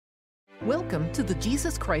Welcome to the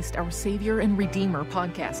Jesus Christ, Our Savior and Redeemer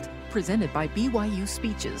podcast, presented by BYU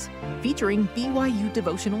Speeches, featuring BYU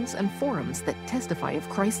devotionals and forums that testify of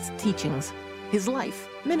Christ's teachings, His life,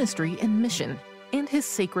 ministry, and mission, and His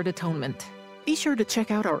sacred atonement. Be sure to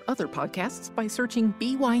check out our other podcasts by searching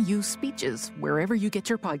BYU Speeches wherever you get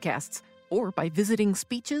your podcasts, or by visiting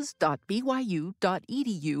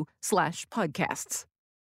speeches.byu.edu/podcasts.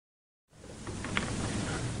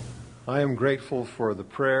 I am grateful for the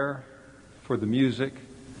prayer, for the music,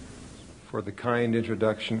 for the kind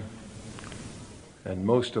introduction, and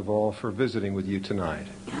most of all for visiting with you tonight.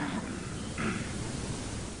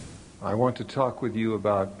 I want to talk with you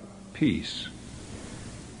about peace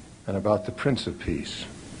and about the Prince of Peace.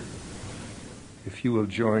 If you will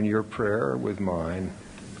join your prayer with mine,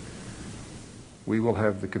 we will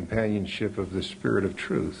have the companionship of the Spirit of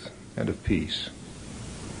truth and of peace.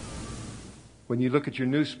 When you look at your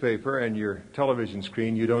newspaper and your television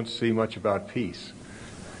screen, you don't see much about peace.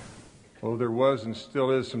 Well, there was and still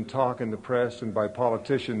is some talk in the press and by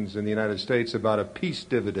politicians in the United States about a peace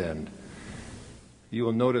dividend. You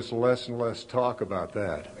will notice less and less talk about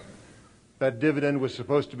that. That dividend was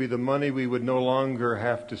supposed to be the money we would no longer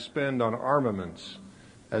have to spend on armaments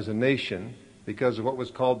as a nation because of what was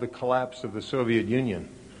called the collapse of the Soviet Union.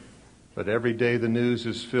 But every day the news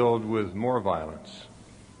is filled with more violence.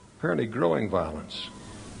 Apparently growing violence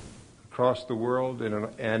across the world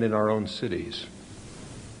and in our own cities.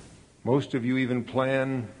 Most of you even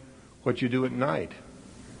plan what you do at night,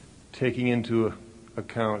 taking into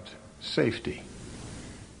account safety.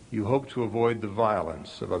 You hope to avoid the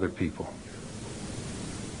violence of other people.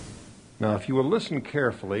 Now, if you will listen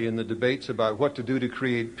carefully in the debates about what to do to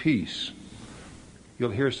create peace,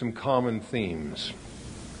 you'll hear some common themes.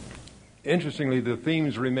 Interestingly, the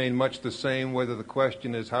themes remain much the same whether the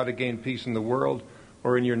question is how to gain peace in the world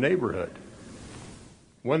or in your neighborhood.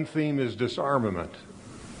 One theme is disarmament.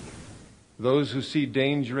 Those who see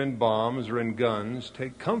danger in bombs or in guns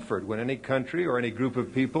take comfort when any country or any group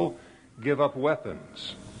of people give up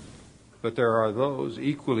weapons. But there are those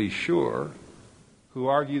equally sure who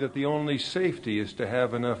argue that the only safety is to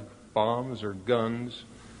have enough bombs or guns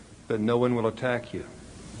that no one will attack you.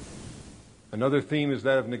 Another theme is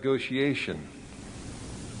that of negotiation.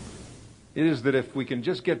 It is that if we can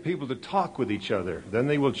just get people to talk with each other, then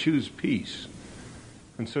they will choose peace.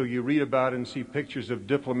 And so you read about and see pictures of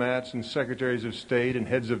diplomats and secretaries of state and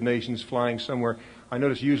heads of nations flying somewhere. I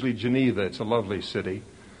notice usually Geneva, it's a lovely city,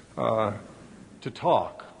 to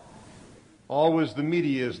talk. Always the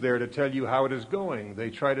media is there to tell you how it is going. They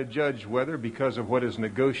try to judge whether, because of what is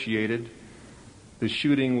negotiated, the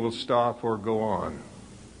shooting will stop or go on.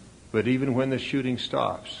 But even when the shooting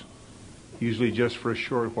stops, usually just for a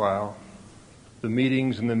short while, the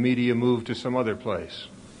meetings and the media move to some other place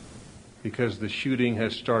because the shooting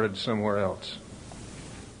has started somewhere else.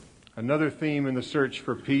 Another theme in the search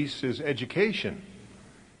for peace is education.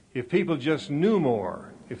 If people just knew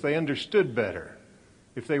more, if they understood better,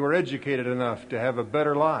 if they were educated enough to have a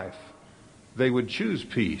better life, they would choose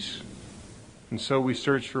peace. And so we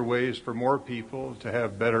search for ways for more people to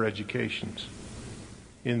have better educations.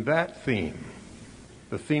 In that theme,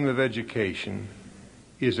 the theme of education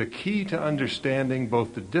is a key to understanding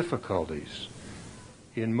both the difficulties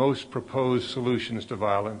in most proposed solutions to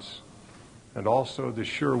violence and also the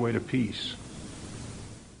sure way to peace.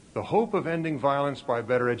 The hope of ending violence by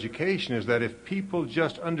better education is that if people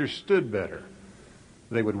just understood better,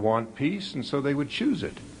 they would want peace and so they would choose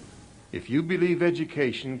it. If you believe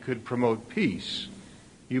education could promote peace,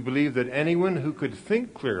 you believe that anyone who could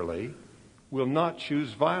think clearly will not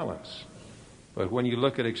choose violence. But when you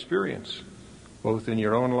look at experience, both in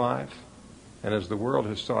your own life and as the world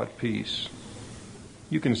has sought peace,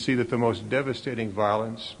 you can see that the most devastating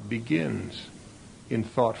violence begins in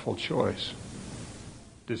thoughtful choice.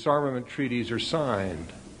 Disarmament treaties are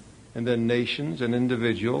signed, and then nations and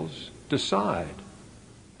individuals decide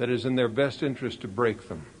that it is in their best interest to break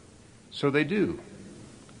them. So they do,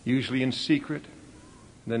 usually in secret,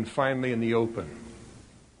 then finally in the open.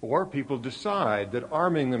 Or people decide that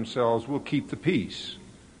arming themselves will keep the peace,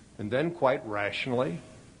 and then quite rationally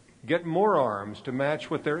get more arms to match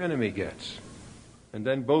what their enemy gets. And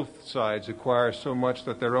then both sides acquire so much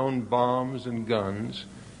that their own bombs and guns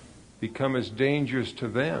become as dangerous to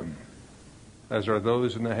them as are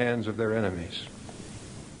those in the hands of their enemies.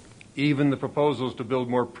 Even the proposals to build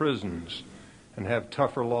more prisons and have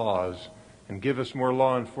tougher laws and give us more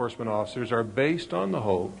law enforcement officers are based on the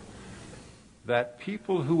hope that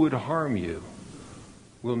people who would harm you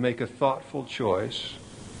will make a thoughtful choice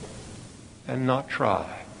and not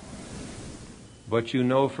try. But you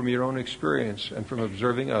know from your own experience and from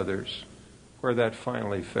observing others where that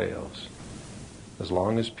finally fails. As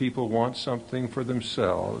long as people want something for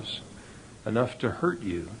themselves, enough to hurt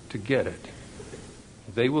you to get it,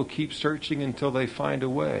 they will keep searching until they find a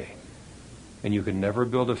way. And you can never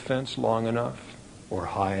build a fence long enough, or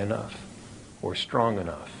high enough, or strong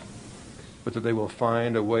enough, but that they will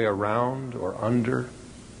find a way around, or under,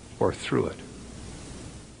 or through it.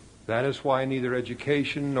 That is why neither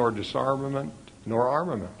education, nor disarmament, nor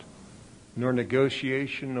armament, nor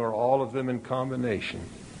negotiation, nor all of them in combination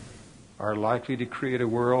are likely to create a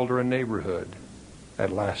world or a neighborhood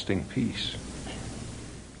at lasting peace.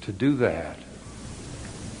 To do that,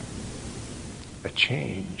 a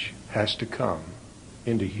change has to come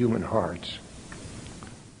into human hearts.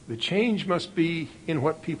 The change must be in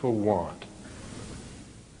what people want.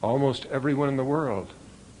 Almost everyone in the world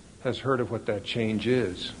has heard of what that change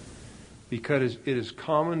is, because it is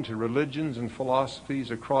common to religions and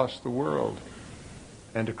philosophies across the world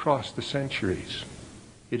and across the centuries.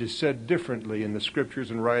 It is said differently in the scriptures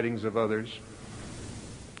and writings of others,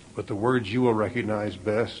 but the words you will recognize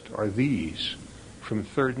best are these from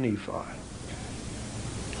 3rd Nephi,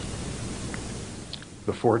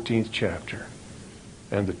 the 14th chapter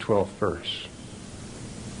and the 12th verse.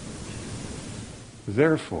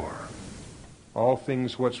 Therefore, all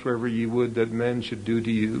things whatsoever ye would that men should do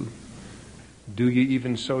to you, do ye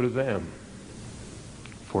even so to them.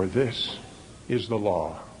 For this is the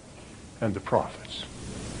law and the prophets.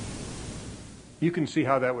 You can see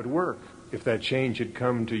how that would work if that change had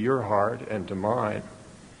come to your heart and to mine.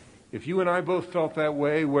 If you and I both felt that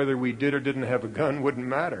way, whether we did or didn't have a gun wouldn't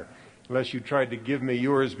matter, unless you tried to give me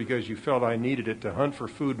yours because you felt I needed it to hunt for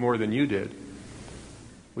food more than you did.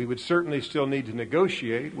 We would certainly still need to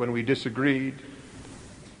negotiate when we disagreed,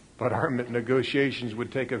 but our negotiations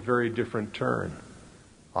would take a very different turn.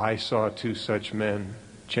 I saw two such men,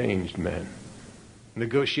 changed men,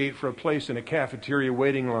 negotiate for a place in a cafeteria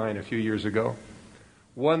waiting line a few years ago.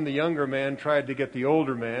 One, the younger man, tried to get the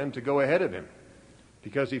older man to go ahead of him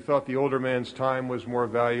because he thought the older man's time was more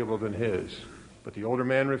valuable than his. But the older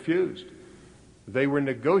man refused. They were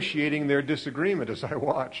negotiating their disagreement as I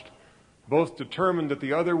watched, both determined that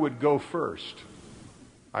the other would go first.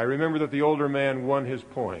 I remember that the older man won his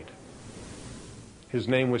point. His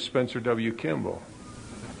name was Spencer W. Kimball.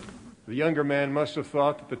 The younger man must have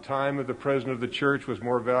thought that the time of the president of the church was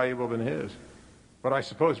more valuable than his. But I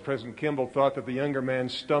suppose President Kimball thought that the younger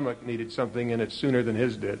man's stomach needed something in it sooner than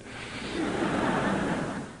his did.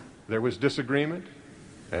 There was disagreement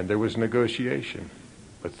and there was negotiation.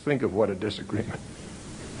 But think of what a disagreement.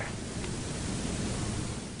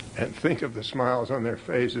 And think of the smiles on their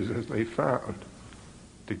faces as they found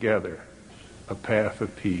together a path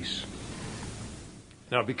of peace.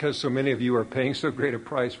 Now, because so many of you are paying so great a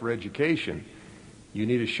price for education, you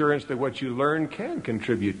need assurance that what you learn can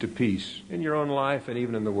contribute to peace in your own life and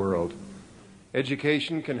even in the world.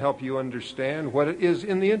 Education can help you understand what is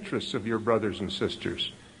in the interests of your brothers and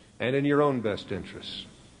sisters and in your own best interests.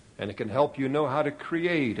 And it can help you know how to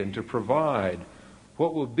create and to provide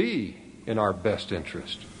what will be in our best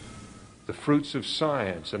interest. The fruits of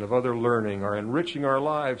science and of other learning are enriching our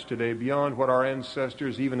lives today beyond what our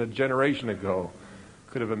ancestors, even a generation ago,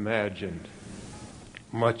 could have imagined.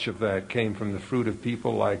 Much of that came from the fruit of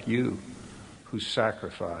people like you who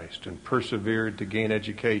sacrificed and persevered to gain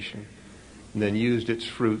education and then used its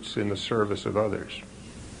fruits in the service of others.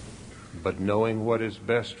 But knowing what is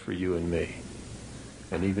best for you and me,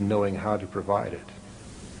 and even knowing how to provide it,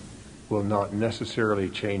 will not necessarily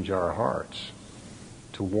change our hearts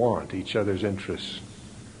to want each other's interests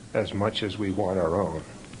as much as we want our own.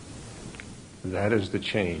 That is the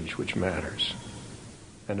change which matters.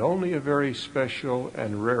 And only a very special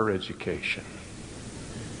and rare education,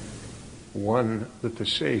 one that the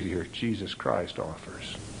Savior, Jesus Christ,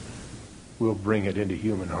 offers, will bring it into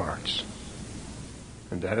human hearts.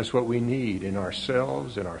 And that is what we need in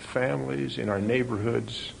ourselves, in our families, in our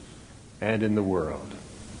neighborhoods, and in the world.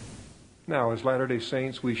 Now, as Latter-day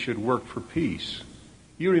Saints, we should work for peace.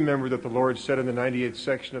 You remember that the Lord said in the 98th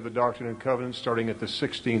section of the Doctrine and Covenants, starting at the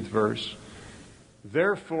 16th verse,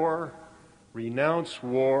 "Therefore, renounce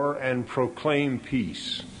war and proclaim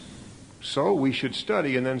peace." So we should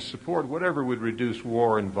study and then support whatever would reduce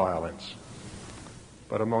war and violence.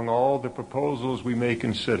 But among all the proposals we may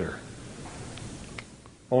consider,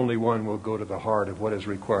 only one will go to the heart of what is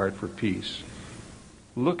required for peace.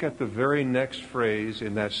 Look at the very next phrase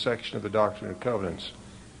in that section of the Doctrine and Covenants,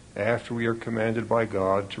 after we are commanded by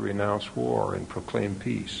God to renounce war and proclaim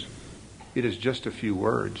peace. It is just a few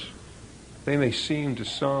words. They may seem to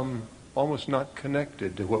some almost not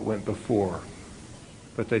connected to what went before,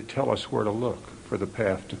 but they tell us where to look for the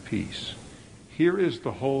path to peace. Here is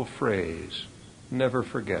the whole phrase never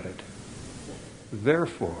forget it.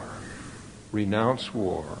 Therefore, renounce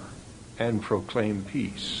war and proclaim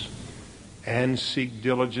peace, and seek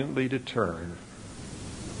diligently to turn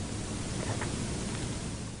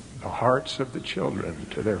the hearts of the children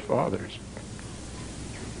to their fathers,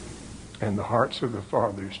 and the hearts of the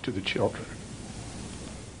fathers to the children.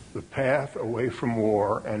 The path away from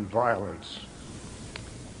war and violence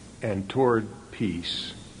and toward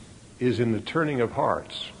peace is in the turning of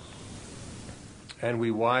hearts. And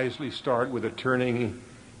we wisely start with a turning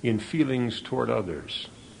in feelings toward others,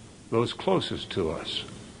 those closest to us,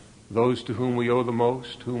 those to whom we owe the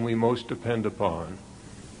most, whom we most depend upon,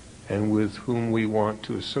 and with whom we want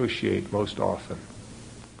to associate most often.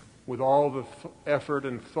 With all the effort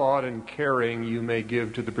and thought and caring you may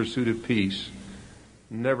give to the pursuit of peace,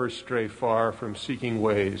 never stray far from seeking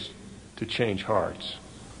ways to change hearts.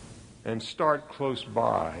 And start close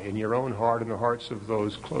by in your own heart and the hearts of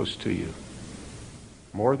those close to you.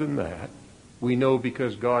 More than that, we know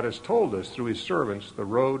because God has told us through his servants the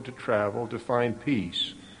road to travel to find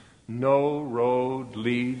peace. No road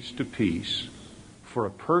leads to peace for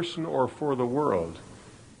a person or for the world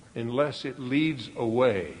unless it leads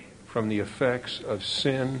away from the effects of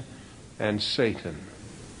sin and Satan.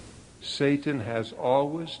 Satan has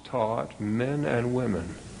always taught men and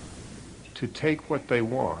women to take what they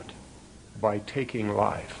want by taking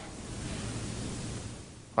life.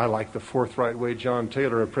 I like the forthright way John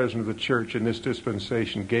Taylor, a president of the church in this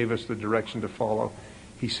dispensation, gave us the direction to follow.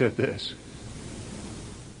 He said this: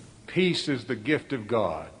 peace is the gift of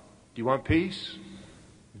God. Do you want peace?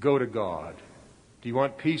 Go to God. Do you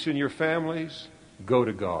want peace in your families? Go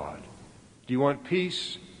to God. Do you want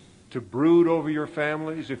peace to brood over your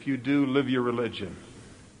families? If you do, live your religion,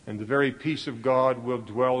 and the very peace of God will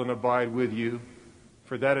dwell and abide with you,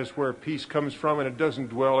 for that is where peace comes from, and it doesn't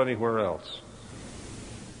dwell anywhere else.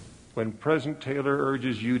 When President Taylor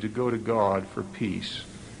urges you to go to God for peace,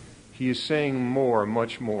 he is saying more,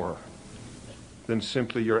 much more, than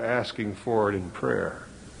simply you're asking for it in prayer.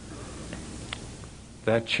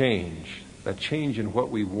 That change in what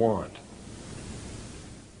we want,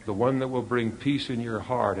 the one that will bring peace in your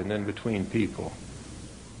heart and then between people,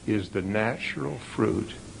 is the natural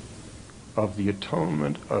fruit of the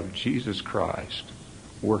atonement of Jesus Christ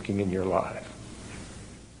working in your life.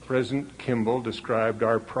 President Kimball described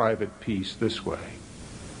our private peace this way: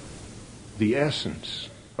 the essence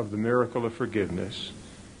of the miracle of forgiveness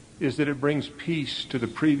is that it brings peace to the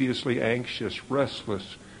previously anxious,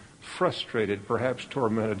 restless, frustrated, perhaps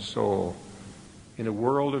tormented soul. In a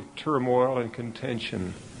world of turmoil and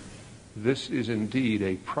contention, this is indeed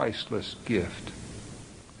a priceless gift.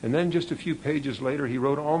 And then just a few pages later, he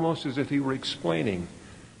wrote almost as if he were explaining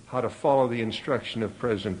how to follow the instruction of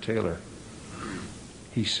President Taylor.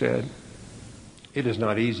 He said, "It is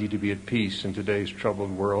not easy to be at peace in today's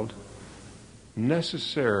troubled world.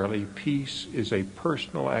 Necessarily, peace is a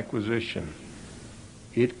personal acquisition.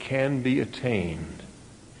 It can be attained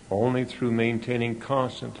only through maintaining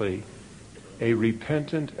constantly a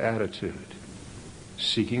repentant attitude,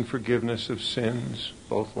 seeking forgiveness of sins,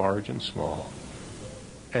 both large and small,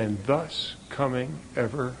 and thus coming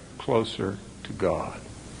ever closer to God."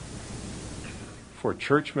 For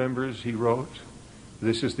church members, he wrote,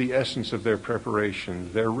 this is the essence of their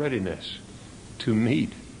preparation, their readiness to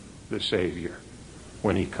meet the Savior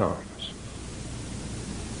when he comes.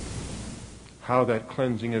 How that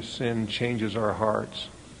cleansing of sin changes our hearts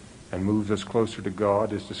and moves us closer to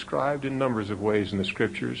God is described in numbers of ways in the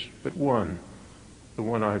Scriptures, but one, the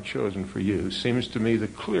one I've chosen for you, seems to me the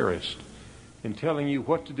clearest in telling you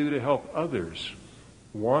what to do to help others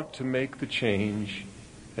want to make the change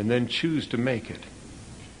and then choose to make it.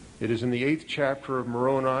 It is in the 8th chapter of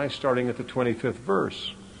Moroni, starting at the 25th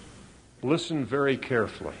verse. Listen very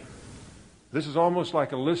carefully. This is almost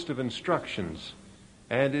like a list of instructions,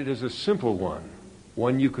 and it is a simple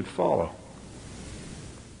one you could follow.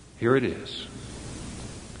 Here it is.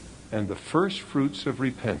 And the first fruits of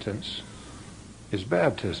repentance is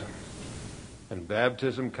baptism. And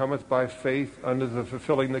baptism cometh by faith unto the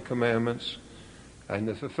fulfilling the commandments. And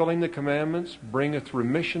the fulfilling the commandments bringeth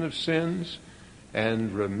remission of sins,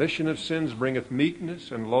 and remission of sins bringeth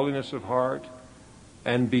meekness and lowliness of heart.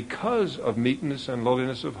 And because of meekness and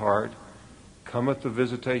lowliness of heart cometh the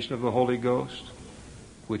visitation of the Holy Ghost,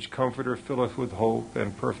 which Comforter filleth with hope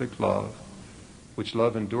and perfect love, which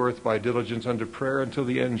love endureth by diligence unto prayer until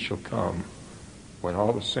the end shall come, when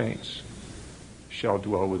all the saints shall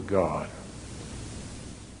dwell with God.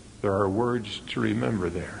 There are words to remember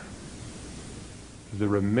there. The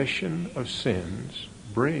remission of sins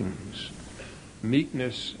brings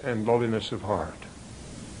meekness and lowliness of heart.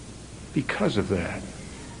 Because of that,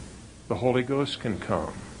 the Holy Ghost can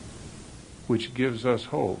come, which gives us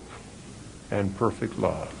hope and perfect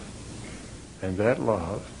love. And that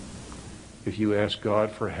love, if you ask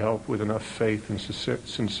God for help with enough faith and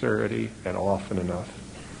sincerity and often enough,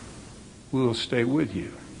 will stay with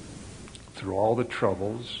you through all the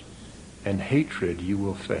troubles and hatred you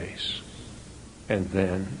will face. And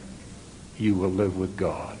then you will live with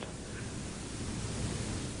God.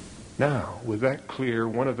 Now, with that clear,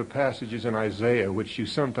 one of the passages in Isaiah, which you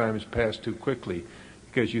sometimes pass too quickly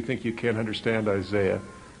because you think you can't understand Isaiah,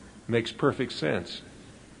 makes perfect sense.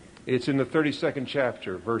 It's in the 32nd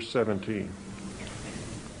chapter, verse 17.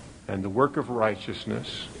 And the work of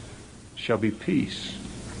righteousness shall be peace,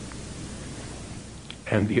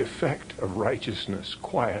 and the effect of righteousness,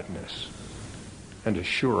 quietness, and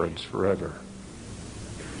assurance forever.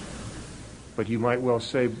 But you might well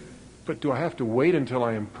say, but do I have to wait until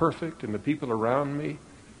I am perfect and the people around me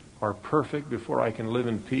are perfect before I can live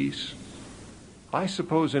in peace? I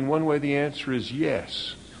suppose in one way the answer is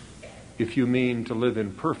yes, if you mean to live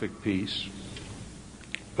in perfect peace.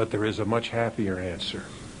 But there is a much happier answer,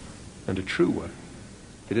 and a true one.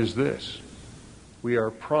 It is this: we are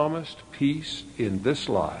promised peace in this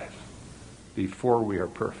life before we are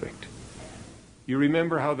perfect. You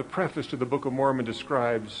remember how the preface to the Book of Mormon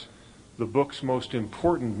describes the book's most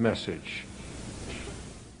important message.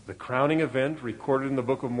 The crowning event recorded in the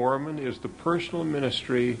Book of Mormon is the personal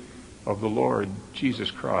ministry of the Lord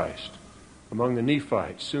Jesus Christ among the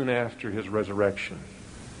Nephites soon after his resurrection.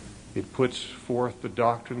 It puts forth the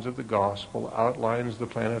doctrines of the gospel, outlines the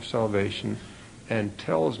plan of salvation, and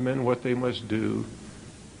tells men what they must do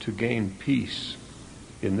to gain peace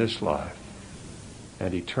in this life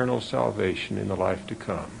and eternal salvation in the life to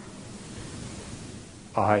come.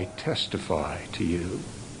 I testify to you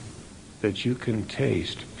that you can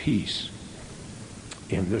taste peace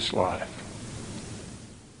in this life.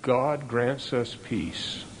 God grants us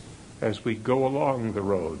peace as we go along the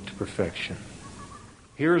road to perfection.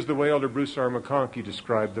 Here is the way Elder Bruce R. McConkie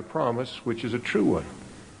described the promise, which is a true one.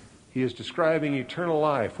 He is describing eternal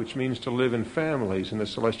life, which means to live in families in the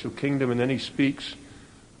celestial kingdom, and then he speaks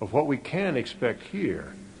of what we can expect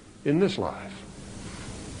here in this life.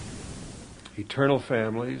 Eternal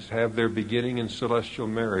families have their beginning in celestial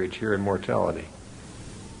marriage here in mortality.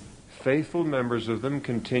 Faithful members of them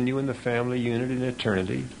continue in the family unit in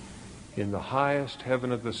eternity, in the highest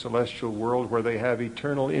heaven of the celestial world, where they have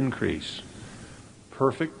eternal increase,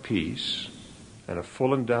 perfect peace, and a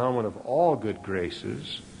full endowment of all good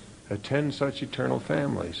graces attend such eternal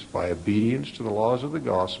families by obedience to the laws of the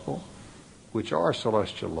gospel, which are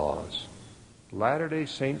celestial laws. Latter-day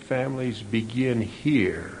Saint families begin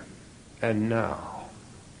here and now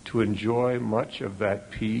to enjoy much of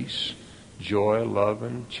that peace, joy, love,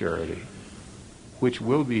 and charity, which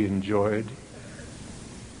will be enjoyed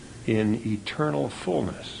in eternal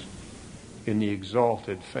fullness in the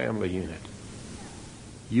exalted family unit.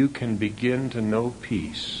 You can begin to know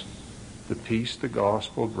peace, the peace the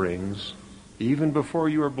gospel brings, even before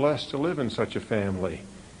you are blessed to live in such a family,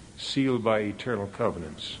 sealed by eternal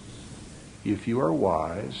covenants. If you are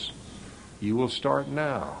wise, you will start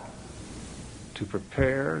now to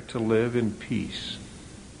prepare to live in peace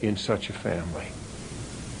in such a family.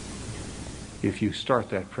 If you start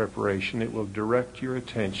that preparation, it will direct your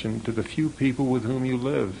attention to the few people with whom you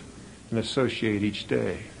live and associate each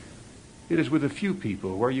day. It is with a few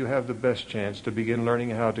people where you have the best chance to begin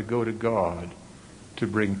learning how to go to God to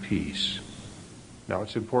bring peace. Now,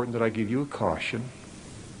 it's important that I give you a caution.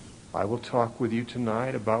 I will talk with you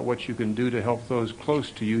tonight about what you can do to help those close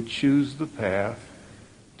to you choose the path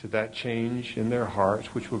to that change in their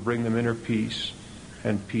hearts, which will bring them inner peace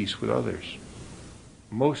and peace with others.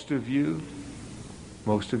 Most of you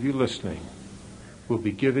listening will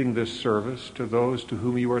be giving this service to those to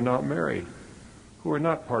whom you are not married, who are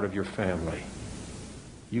not part of your family.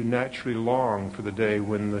 You naturally long for the day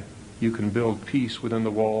when you can build peace within the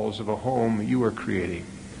walls of a home you are creating.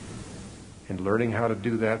 In learning how to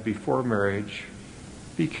do that before marriage,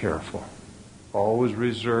 be careful. Always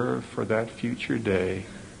reserve for that future day,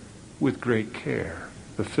 with great care,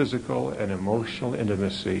 the physical and emotional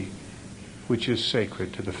intimacy which is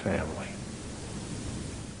sacred to the family.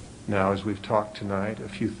 Now, as we've talked tonight, a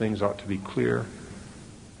few things ought to be clear.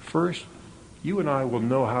 First, you and I will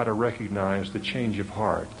know how to recognize the change of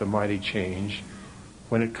heart, the mighty change,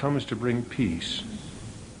 when it comes to bring peace.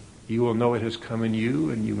 You will know it has come in you,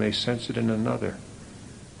 and you may sense it in another,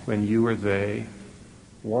 when you or they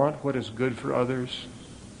want what is good for others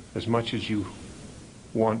as much as you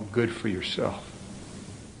want good for yourself.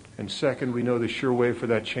 And second, we know the sure way for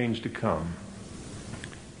that change to come.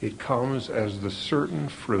 It comes as the certain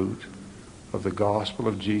fruit of the gospel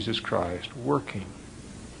of Jesus Christ working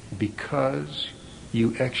because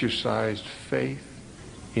you exercised faith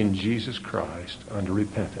in Jesus Christ under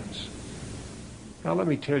repentance. Now let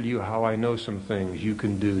me tell you how I know some things you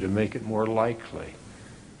can do to make it more likely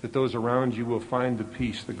that those around you will find the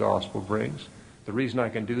peace the gospel brings. The reason I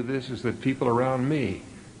can do this is that people around me,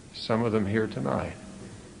 some of them here tonight,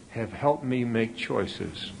 have helped me make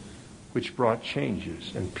choices which brought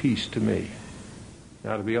changes and peace to me.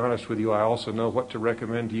 Now, to be honest with you, I also know what to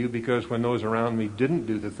recommend to you, because when those around me didn't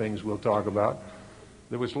do the things we'll talk about,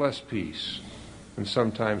 there was less peace and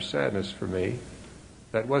sometimes sadness for me.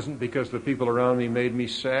 That wasn't because the people around me made me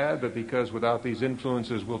sad, but because without these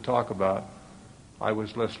influences we'll talk about, I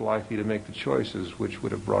was less likely to make the choices which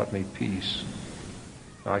would have brought me peace.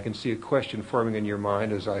 Now, I can see a question forming in your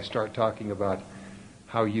mind as I start talking about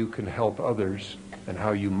how you can help others and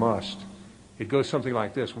how you must. It goes something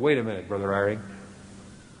like this. Wait a minute, Brother Eyring.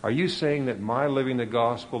 Are you saying that my living the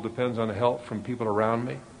gospel depends on help from people around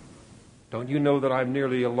me? Don't you know that I'm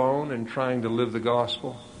nearly alone in trying to live the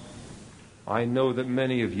gospel? I know that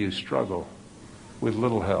many of you struggle with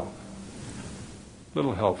little help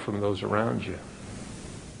from those around you.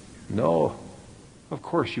 No, of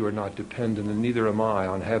course you are not dependent, and neither am I,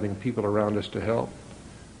 on having people around us to help.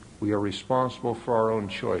 We are responsible for our own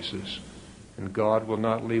choices, and God will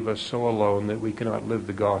not leave us so alone that we cannot live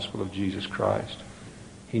the gospel of Jesus Christ.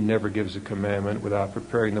 He never gives a commandment without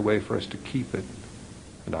preparing the way for us to keep it.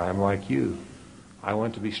 And I am like you. I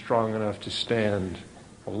want to be strong enough to stand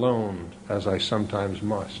alone, as I sometimes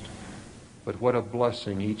must. But what a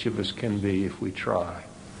blessing each of us can be if we try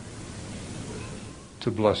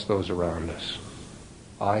to bless those around us.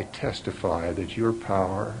 I testify that your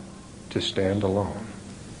power to stand alone,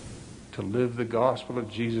 to live the gospel of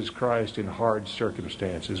Jesus Christ in hard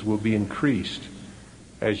circumstances, will be increased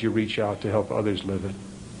as you reach out to help others live it.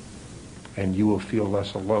 And you will feel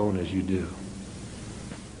less alone as you do.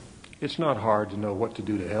 It's not hard to know what to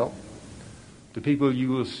do to help. The people you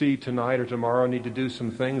will see tonight or tomorrow need to do some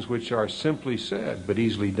things which are simply said, but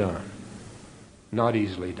easily done. Not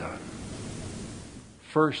easily done.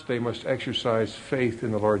 First, they must exercise faith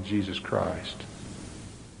in the Lord Jesus Christ.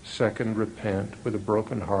 Second, repent with a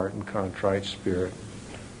broken heart and contrite spirit.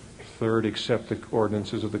 Third, accept the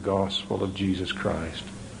ordinances of the gospel of Jesus Christ.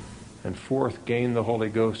 And fourth, gain the Holy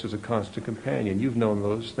Ghost as a constant companion. You've known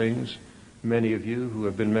those things, many of you who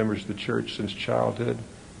have been members of the church since childhood,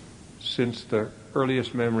 since the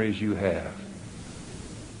earliest memories you have.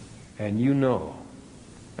 And you know,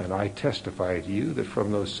 and I testify to you, that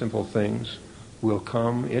from those simple things will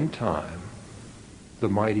come in time the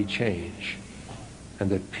mighty change, and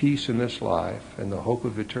that peace in this life and the hope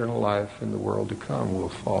of eternal life in the world to come will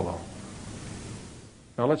follow.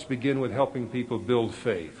 Now let's begin with helping people build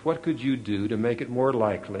faith. What could you do to make it more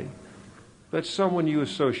likely that someone you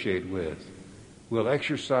associate with will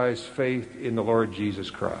exercise faith in the Lord Jesus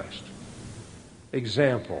Christ?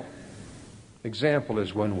 Example. Example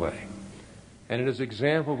is one way. And it is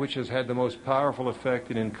example which has had the most powerful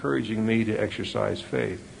effect in encouraging me to exercise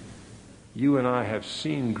faith. You and I have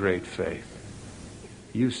seen great faith.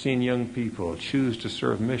 You've seen young people choose to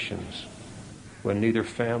serve missions when neither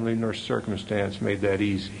family nor circumstance made that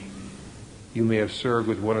easy. You may have served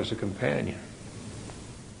with one as a companion.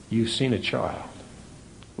 You've seen a child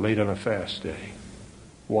late on a fast day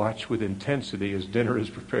watch with intensity as dinner is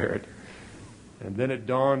prepared, and then it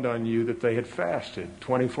dawned on you that they had fasted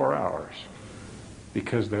 24 hours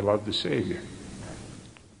because they loved the Savior,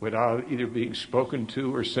 without either being spoken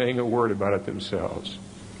to or saying a word about it themselves.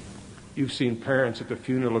 You've seen parents at the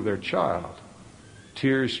funeral of their child,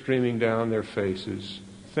 tears streaming down their faces,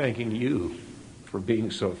 thanking you for being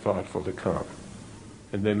so thoughtful to come.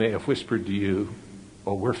 And they may have whispered to you,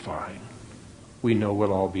 "Oh, we're fine. We know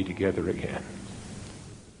we'll all be together again."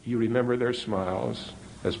 You remember their smiles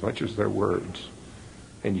as much as their words,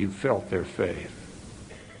 and you felt their faith.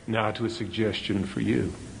 Now to a suggestion for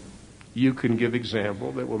you. You can give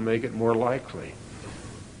example that will make it more likely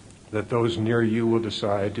that those near you will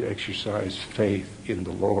decide to exercise faith in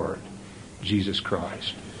the Lord Jesus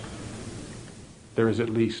Christ. There is at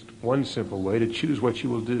least one simple way to choose what you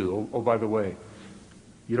will do. Oh, by the way,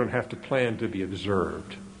 you don't have to plan to be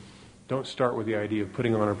observed. Don't start with the idea of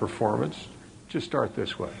putting on a performance. Just start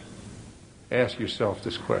this way. Ask yourself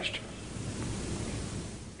this question.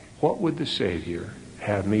 What would the Savior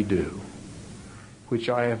have me do, which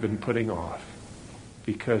I have been putting off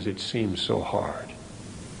because it seems so hard?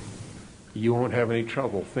 You won't have any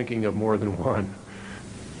trouble thinking of more than one.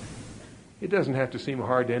 It doesn't have to seem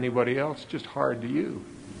hard to anybody else, just hard to you.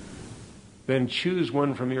 Then choose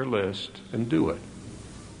one from your list and do it.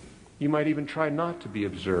 You might even try not to be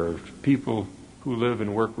observed. People who live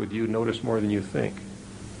and work with you notice more than you think.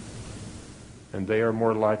 And they are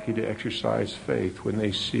more likely to exercise faith when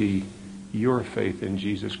they see your faith in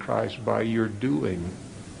Jesus Christ by your doing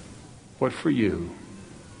what for you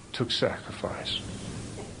took sacrifice.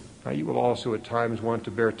 Now, you will also at times want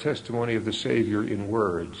to bear testimony of the Savior in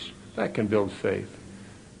words. That can build faith.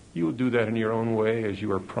 You will do that in your own way as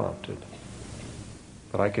you are prompted.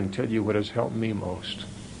 But I can tell you what has helped me most.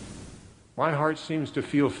 My heart seems to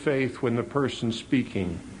feel faith when the person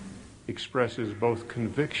speaking expresses both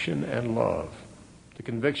conviction and love. The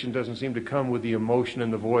conviction doesn't seem to come with the emotion in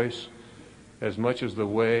the voice as much as the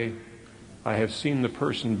way I have seen the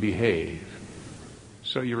person behave.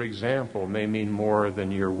 So your example may mean more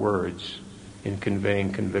than your words in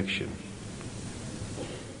conveying conviction.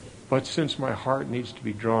 But since my heart needs to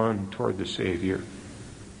be drawn toward the Savior,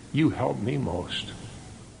 you help me most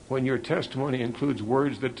when your testimony includes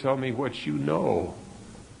words that tell me what you know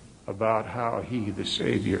about how He, the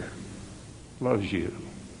Savior, loves you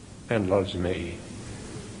and loves me.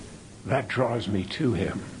 That draws me to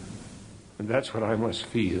Him. And that's what I must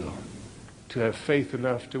feel, to have faith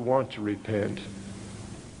enough to want to repent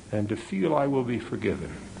and to feel I will be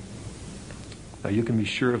forgiven. Now, you can be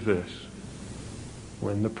sure of this.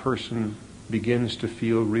 When the person begins to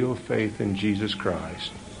feel real faith in Jesus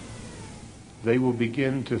Christ, they will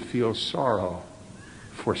begin to feel sorrow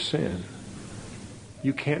for sin.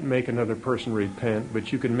 You can't make another person repent,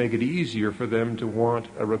 but you can make it easier for them to want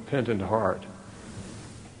a repentant heart.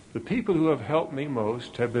 The people who have helped me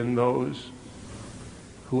most have been those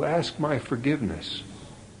who ask my forgiveness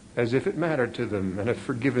as if it mattered to them and have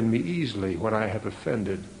forgiven me easily when I have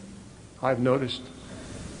offended. I've noticed,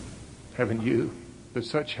 haven't you, that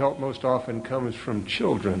such help most often comes from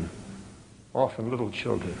children, often little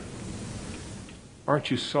children.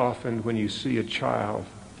 Aren't you softened when you see a child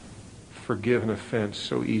forgive an offense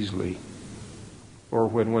so easily? Or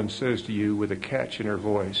when one says to you with a catch in her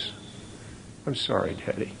voice, "I'm sorry,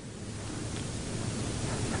 Daddy.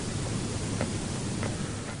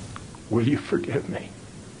 Will you forgive me?"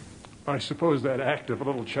 I suppose that act of a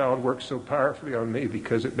little child works so powerfully on me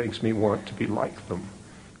because it makes me want to be like them,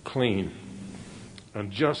 clean.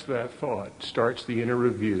 And just that thought starts the inner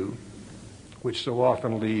review, which so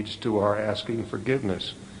often leads to our asking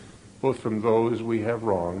forgiveness, both from those we have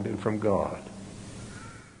wronged and from God.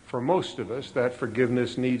 For most of us, that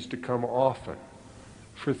forgiveness needs to come often,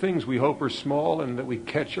 for things we hope are small and that we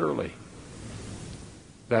catch early.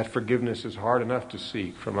 That forgiveness is hard enough to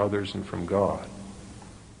seek from others and from God.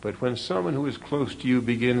 But when someone who is close to you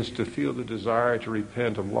begins to feel the desire to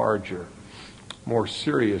repent of larger, more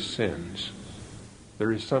serious sins,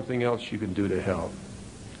 there is something else you can do to help.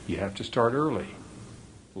 You have to start early,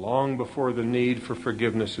 long before the need for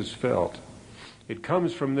forgiveness is felt. It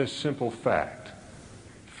comes from this simple fact.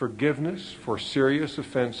 Forgiveness for serious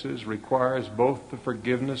offenses requires both the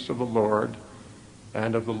forgiveness of the Lord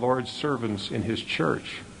and of the Lord's servants in His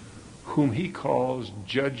church, whom He calls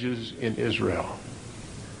judges in Israel.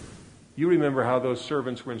 You remember how those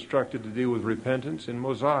servants were instructed to deal with repentance in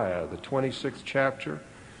Mosiah, the 26th chapter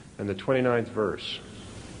and the 29th verse.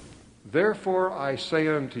 "Therefore I say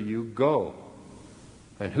unto you, go,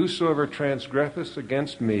 and whosoever transgresseth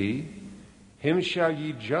against me, him shall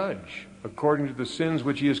ye judge according to the sins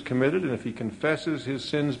which he has committed, and if he confesses his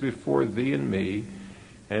sins before thee and me,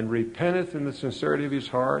 and repenteth in the sincerity of his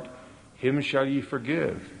heart, him shall ye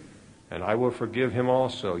forgive, and I will forgive him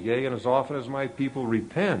also. Yea, and as often as my people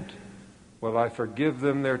repent, will I forgive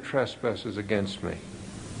them their trespasses against me."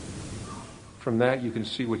 From that you can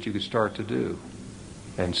see what you could start to do.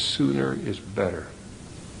 And sooner is better.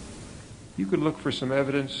 You could look for some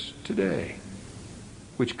evidence today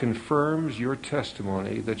which confirms your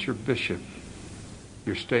testimony that your bishop,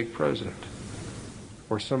 your stake president,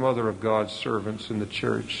 or some other of God's servants in the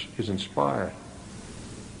church is inspired.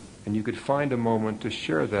 And you could find a moment to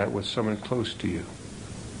share that with someone close to you.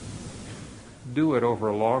 Do it over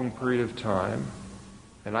a long period of time,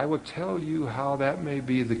 and I will tell you how that may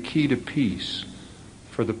be the key to peace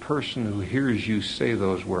for the person who hears you say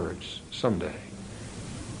those words someday.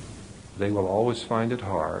 They will always find it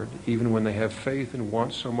hard, even when they have faith and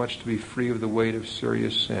want so much to be free of the weight of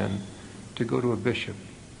serious sin, to go to a bishop,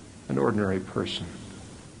 an ordinary person,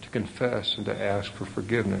 to confess and to ask for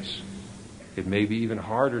forgiveness. It may be even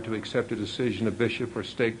harder to accept a decision a bishop or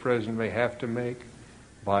stake president may have to make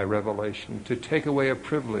by revelation, to take away a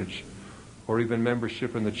privilege or even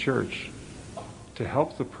membership in the church, to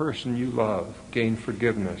help the person you love gain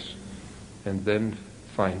forgiveness and then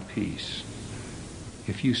find peace.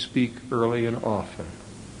 If you speak early and often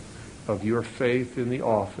of your faith in the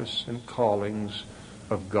office and callings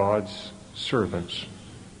of God's servants,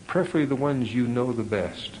 preferably the ones you know the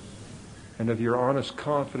best, and of your honest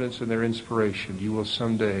confidence in their inspiration, you will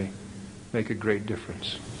someday make a great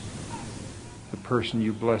difference. The person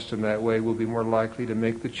you blessed in that way will be more likely to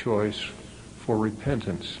make the choice for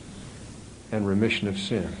repentance and remission of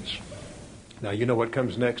sins. Now, you know what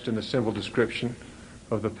comes next in the simple description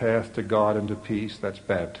of the path to God and to peace? That's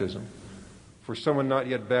baptism. For someone not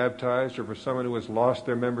yet baptized, or for someone who has lost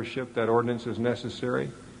their membership, that ordinance is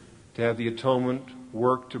necessary to have the atonement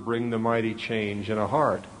work to bring the mighty change in a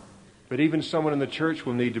heart. But even someone in the church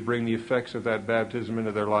will need to bring the effects of that baptism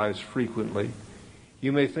into their lives frequently.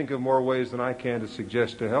 You may think of more ways than I can to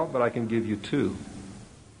suggest to help, but I can give you two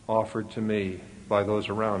offered to me by those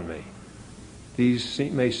around me. These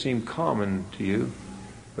may seem common to you,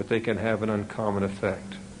 but they can have an uncommon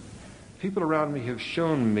effect. People around me have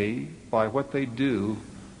shown me by what they do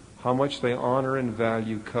how much they honor and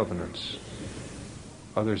value covenants.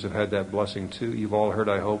 Others have had that blessing too. You've all heard,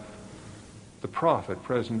 I hope, the prophet,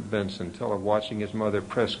 President Benson, tell of watching his mother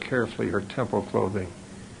press carefully her temple clothing.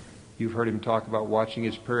 You've heard him talk about watching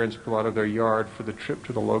his parents pull out of their yard for the trip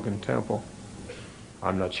to the Logan Temple.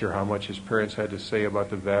 I'm not sure how much his parents had to say about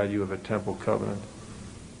the value of a temple covenant.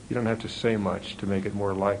 You don't have to say much to make it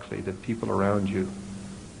more likely that people around you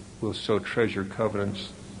will so treasure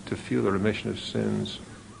covenants to feel the remission of sins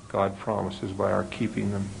God promises by our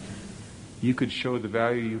keeping them. You could show the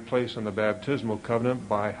value you place on the baptismal covenant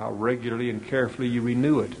by how regularly and carefully you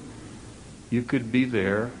renew it. You could be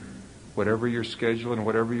there, whatever your schedule and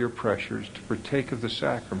whatever your pressures, to partake of the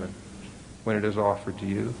sacrament when it is offered to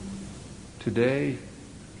you. Today,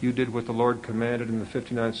 you did what the Lord commanded in the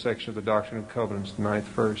 59th section of the Doctrine and Covenants, the 9th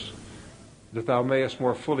verse. That thou mayest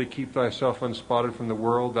more fully keep thyself unspotted from the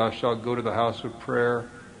world, thou shalt go to the house of prayer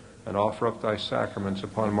and offer up thy sacraments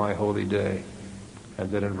upon my holy day. And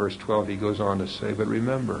then in verse 12 he goes on to say, but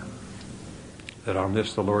remember that on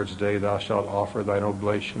this the Lord's day thou shalt offer thine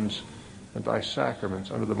oblations and thy sacraments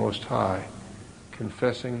unto the Most High,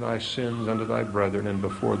 confessing thy sins unto thy brethren and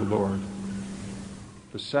before the Lord.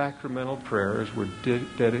 The sacramental prayers were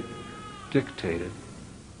dictated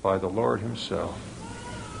by the Lord himself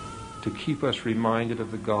to keep us reminded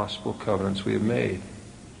of the gospel covenants we have made.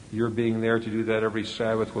 Your being there to do that every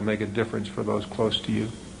Sabbath will make a difference for those close to you.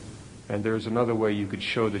 And there's another way you could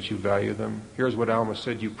show that you value them. Here's what Alma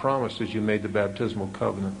said you promised as you made the baptismal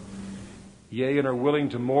covenant. Yea, and are willing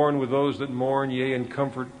to mourn with those that mourn, yea, and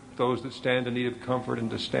comfort those that stand in need of comfort, and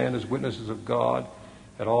to stand as witnesses of God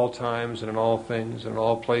at all times and in all things and in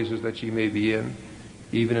all places that ye may be in,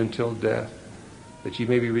 even until death, that ye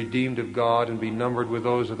may be redeemed of God and be numbered with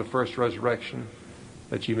those of the first resurrection,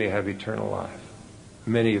 that ye may have eternal life.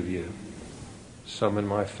 Many of you, some in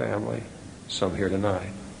my family, some here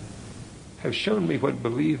tonight, have shown me what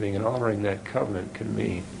believing and honoring that covenant can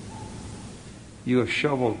mean. You have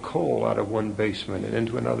shoveled coal out of one basement and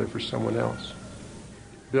into another for someone else,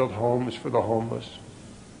 built homes for the homeless,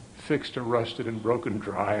 fixed a rusted and broken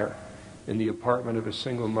dryer in the apartment of a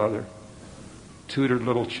single mother, tutored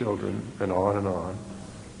little children, and on,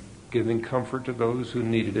 giving comfort to those who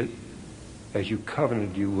needed it, as you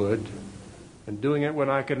covenanted you would, and doing it when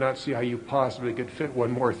I could not see how you possibly could fit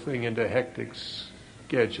one more thing into hectic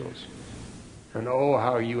schedules. And oh,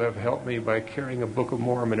 how you have helped me by carrying a Book of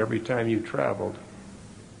Mormon every time you traveled,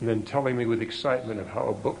 and then telling me with excitement of how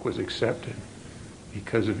a book was accepted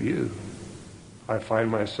because of you. I find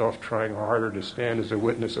myself trying harder to stand as a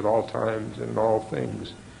witness at all times and in all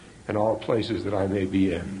things and all places that I may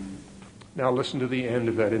be in. Now listen to the end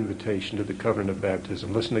of that invitation to the covenant of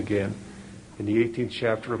baptism. Listen again in the 18th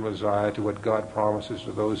chapter of Mosiah to what God promises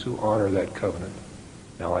to those who honor that covenant.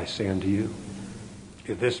 Now I say unto you,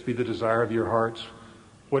 if this be the desire of your hearts,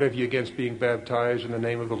 what have you against being baptized in the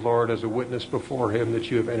name of the Lord as a witness before him that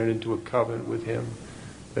you have entered into a covenant with him,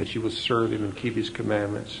 that you will serve him and keep his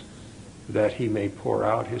commandments, that he may pour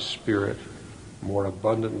out his Spirit more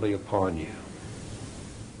abundantly upon you?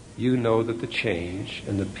 You know that the change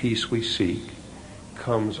and the peace we seek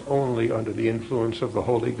comes only under the influence of the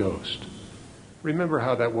Holy Ghost. Remember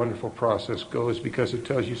how that wonderful process goes, because it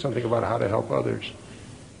tells you something about how to help others.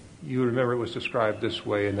 You remember it was described this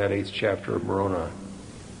way in that 8th chapter of Moroni.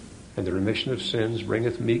 And the remission of sins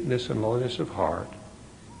bringeth meekness and lowliness of heart,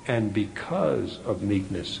 and because of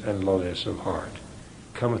meekness and lowliness of heart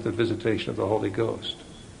cometh the visitation of the Holy Ghost,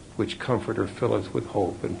 which comforter filleth with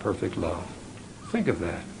hope and perfect love. Think of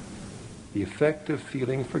that. The effect of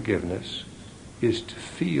feeling forgiveness is to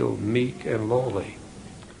feel meek and lowly.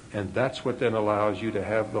 And that's what then allows you to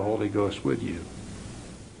have the Holy Ghost with you.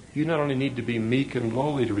 You not only need to be meek and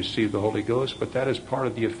lowly to receive the Holy Ghost, but that is part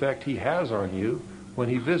of the effect he has on you when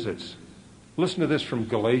he visits. Listen to this from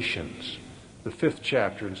Galatians, the 5th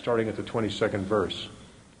chapter, and starting at the 22nd verse.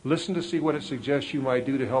 Listen to see what it suggests you might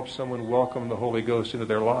do to help someone welcome the Holy Ghost into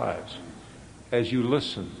their lives. As you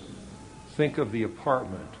listen, think of the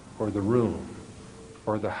apartment or the room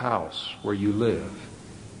or the house where you live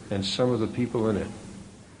and some of the people in it.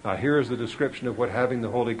 Now here is the description of what having the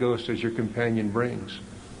Holy Ghost as your companion brings.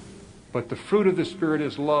 But the fruit of the Spirit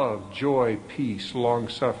is love, joy, peace,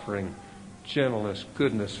 long-suffering, gentleness,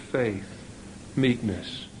 goodness, faith,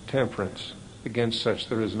 meekness, temperance. Against such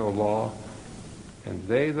there is no law. And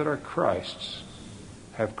they that are Christ's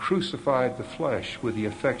have crucified the flesh with the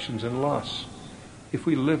affections and lusts. If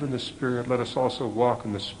we live in the Spirit, let us also walk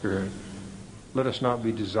in the Spirit. Let us not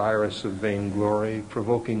be desirous of vainglory,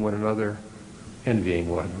 provoking one another, envying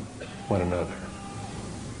one another.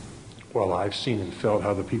 Well, I've seen and felt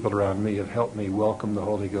how the people around me have helped me welcome the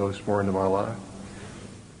Holy Ghost more into my life.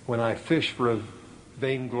 When I fish for a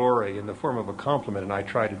vainglory in the form of a compliment, and I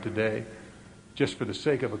tried it today, just for the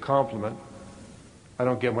sake of a compliment, I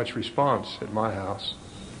don't get much response at my house.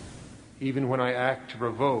 Even when I act to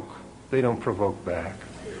provoke, they don't provoke back.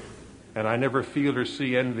 And I never feel or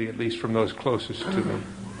see envy, at least from those closest to me.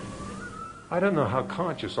 I don't know how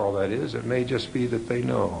conscious all that is. It may just be that they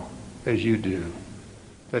know, as you do,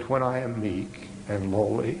 that when I am meek and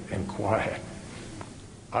lowly and quiet,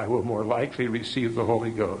 I will more likely receive the Holy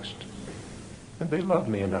Ghost. And they love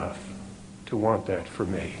me enough to want that for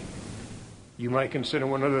me. You might consider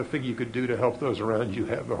one other thing you could do to help those around you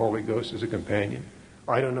have the Holy Ghost as a companion.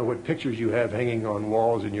 I don't know what pictures you have hanging on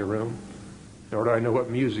walls in your room, nor do I know what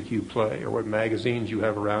music you play or what magazines you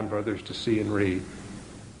have around for others to see and read.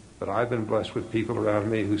 But I've been blessed with people around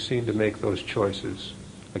me who seem to make those choices,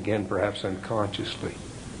 again, perhaps unconsciously,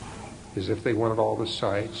 as if they wanted all the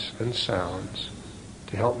sights and sounds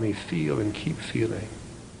to help me feel and keep feeling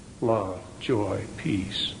love, joy,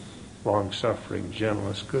 peace, long-suffering,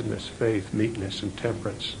 gentleness, goodness, faith, meekness, and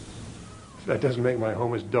temperance. That doesn't make my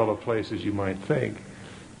home as dull a place as you might think.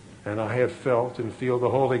 And I have felt and feel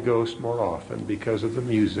the Holy Ghost more often because of the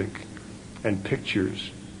music and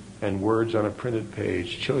pictures and words on a printed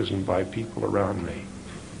page chosen by people around me.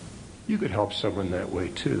 You could help someone that way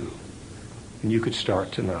too. And you could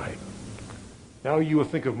start tonight. Now you will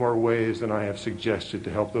think of more ways than I have suggested to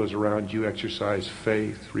help those around you exercise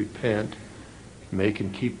faith, repent, make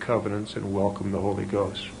and keep covenants, and welcome the Holy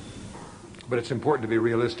Ghost. But it's important to be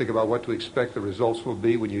realistic about what to expect the results will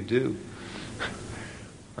be when you do.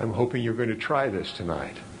 I'm hoping you're going to try this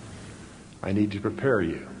tonight. I need to prepare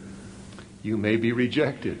you. You may be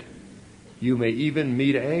rejected. You may even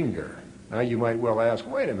meet anger. Now you might well ask,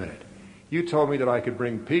 wait a minute. You told me that I could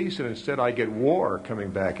bring peace, and instead I get war coming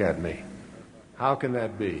back at me. How can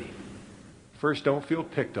that be? First, don't feel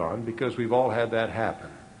picked on, because we've all had that happen.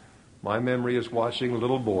 My memory is watching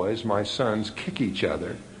little boys, my sons, kick each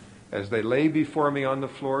other as they lay before me on the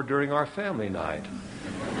floor during our family night,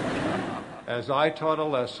 as I taught a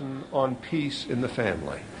lesson on peace in the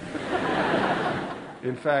family.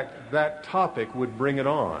 In fact, that topic would bring it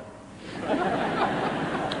on.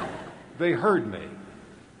 They heard me.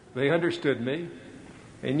 They understood me.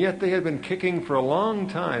 And yet they had been kicking for a long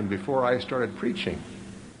time before I started preaching.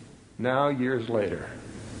 Now, years later,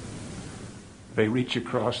 they reach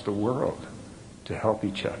across the world to help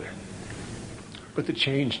each other. But the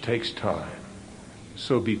change takes time.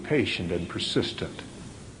 So be patient and persistent.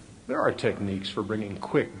 There are techniques for bringing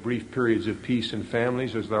quick, brief periods of peace in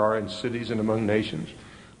families as there are in cities and among nations.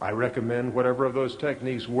 I recommend whatever of those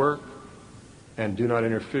techniques work and do not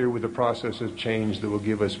interfere with the process of change that will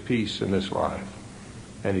give us peace in this life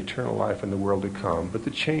and eternal life in the world to come. But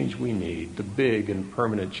the change we need, the big and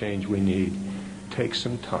permanent change we need, takes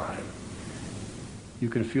some time. You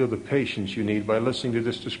can feel the patience you need by listening to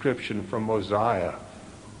this description from Mosiah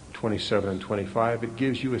 27 and 25. It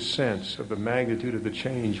gives you a sense of the magnitude of the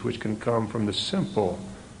change which can come from the simple,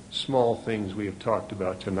 small things we have talked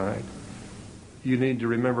about tonight. You need to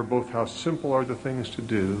remember both how simple are the things to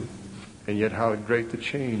do and yet how great the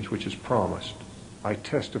change which is promised. I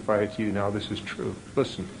testify to you now this is true.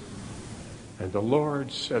 Listen. And the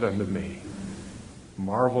Lord said unto me,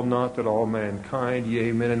 marvel not that all mankind,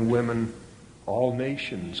 yea, men and women, all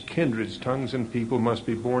nations, kindreds, tongues, and people must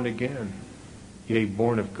be born again, yea,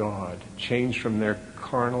 born of God, changed from their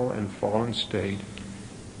carnal and fallen state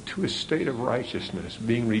to a state of righteousness,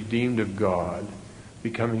 being redeemed of God,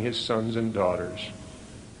 becoming his sons and daughters.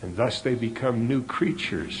 And thus they become new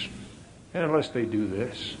creatures. And unless they do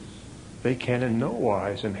this, they can in no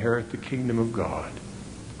wise inherit the kingdom of God.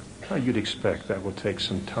 Now you'd expect that will take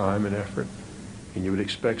some time and effort, and you would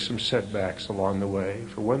expect some setbacks along the way.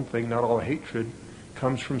 For one thing, not all hatred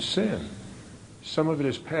comes from sin. Some of it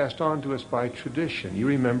is passed on to us by tradition. You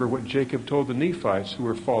remember what Jacob told the Nephites who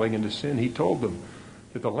were falling into sin. He told them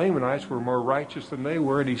that the Lamanites were more righteous than they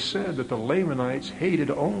were, and he said that the Lamanites hated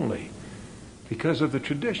only because of the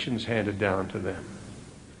traditions handed down to them.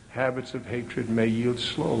 Habits of hatred may yield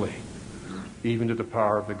slowly, even to the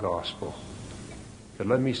power of the gospel. But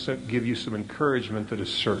let me give you some encouragement that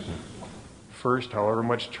is certain. First, however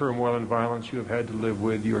much turmoil and violence you have had to live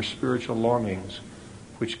with, your spiritual longings,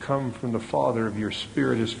 which come from the Father of your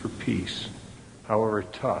spirit, is for peace. However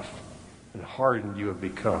tough and hardened you have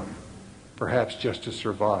become, perhaps just to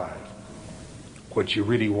survive, what you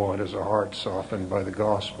really want is a heart softened by the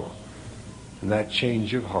gospel. And that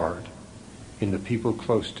change of heart in the people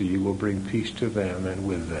close to you will bring peace to them and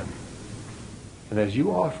with them. And as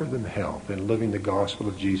you offer them help in living the gospel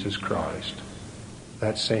of Jesus Christ,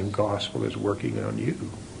 that same gospel is working on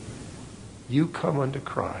you. You come unto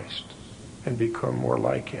Christ and become more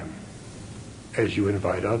like him as you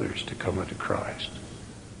invite others to come unto Christ.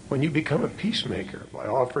 When you become a peacemaker by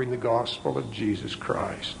offering the gospel of Jesus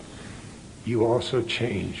Christ, you also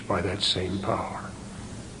change by that same power.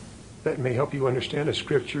 That may help you understand a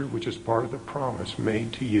scripture which is part of the promise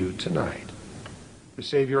made to you tonight. The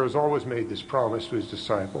Savior has always made this promise to his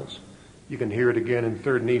disciples. You can hear it again in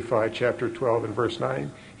 3 Nephi chapter 12 and verse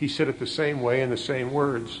 9. He said it the same way in the same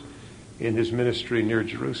words in his ministry near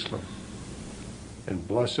Jerusalem. And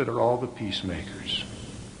blessed are all the peacemakers,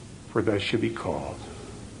 for they shall be called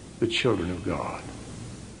the children of God.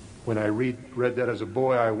 When I read that as a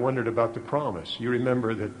boy, I wondered about the promise. You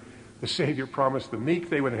remember that the Savior promised the meek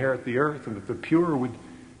they would inherit the earth, and that the pure would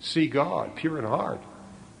see God, pure in heart.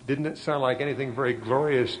 Didn't it sound like anything very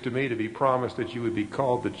glorious to me to be promised that you would be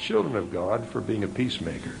called the children of God for being a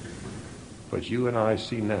peacemaker? But you and I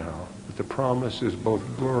see now that the promise is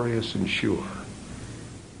both glorious and sure.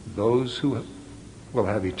 Those who will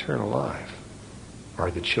have eternal life are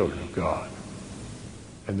the children of God.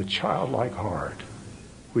 And the childlike heart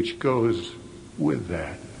which goes with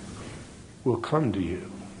that will come to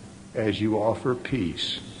you as you offer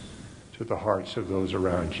peace to the hearts of those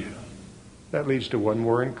around you. That leads to one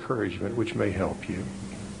more encouragement which may help you.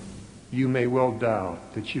 You may well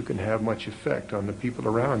doubt that you can have much effect on the people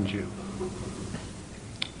around you,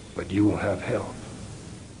 but you will have help.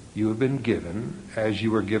 You have been given, as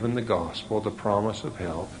you were given the gospel, the promise of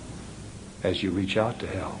help as you reach out to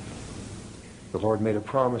help. The Lord made a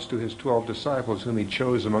promise to his 12 disciples whom he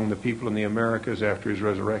chose among the people in the Americas after his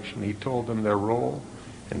resurrection. He told them their role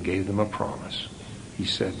and gave them a promise. He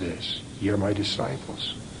said this, "Ye are my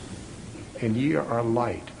disciples, and ye are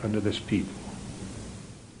light unto this people.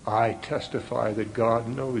 I testify that God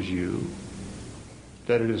knows you,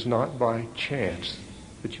 that it is not by chance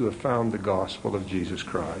that you have found the gospel of Jesus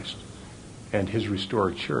Christ and his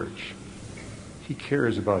restored church. He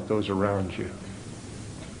cares about those around you,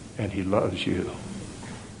 and he loves you.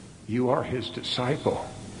 You are his disciple,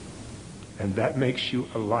 and that makes you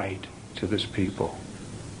a light to this people.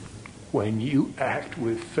 When you act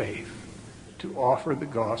with faith to offer the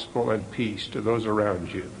gospel and peace to those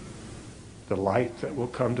around you, the light that will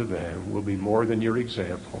come to them will be more than your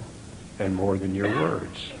example and more than your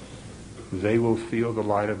words. They will feel the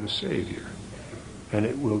light of the Savior, and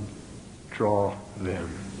it will draw them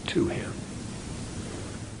to him.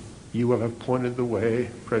 You will have pointed the way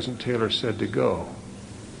President Taylor said to go.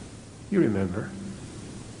 You remember,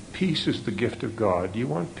 peace is the gift of God. Do you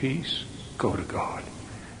want peace? Go to God.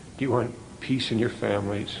 Do you want peace in your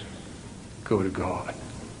families? Go to God.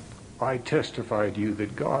 I testify to you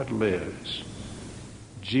that God lives.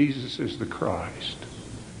 Jesus is the Christ.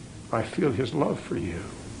 I feel his love for you.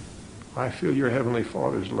 I feel your Heavenly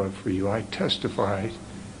Father's love for you. I testify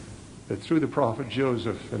that through the prophet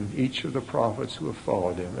Joseph and each of the prophets who have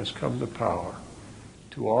followed him has come the power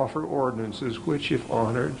to offer ordinances which, if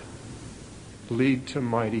honored, lead to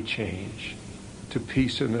mighty change, to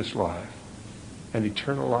peace in this life, and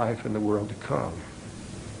eternal life in the world to come.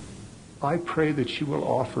 I pray that you will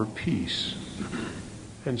offer peace,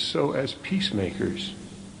 and so as peacemakers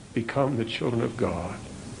become the children of God.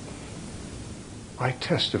 I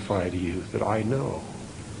testify to you that I know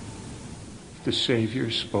the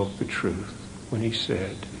Savior spoke the truth when he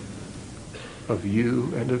said, "Of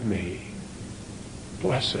you and of me,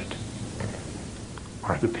 blessed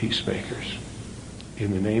are the peacemakers."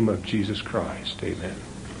 In the name of Jesus Christ, amen.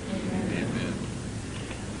 Amen.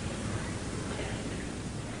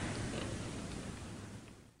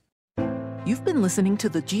 You've been listening to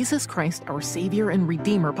the Jesus Christ, Our Savior and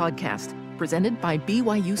Redeemer podcast, presented by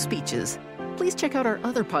BYU Speeches. Please check out our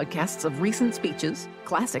other podcasts of recent speeches,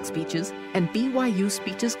 classic speeches, and BYU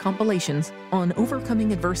Speeches compilations on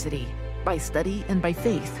overcoming adversity by study and by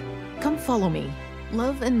faith. Come Follow Me,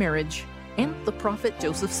 Love and Marriage, and The Prophet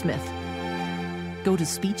Joseph Smith. Go to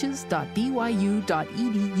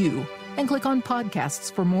speeches.byu.edu and click on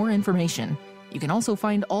podcasts for more information. You can also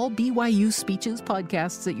find all BYU Speeches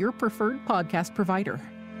podcasts at your preferred podcast provider.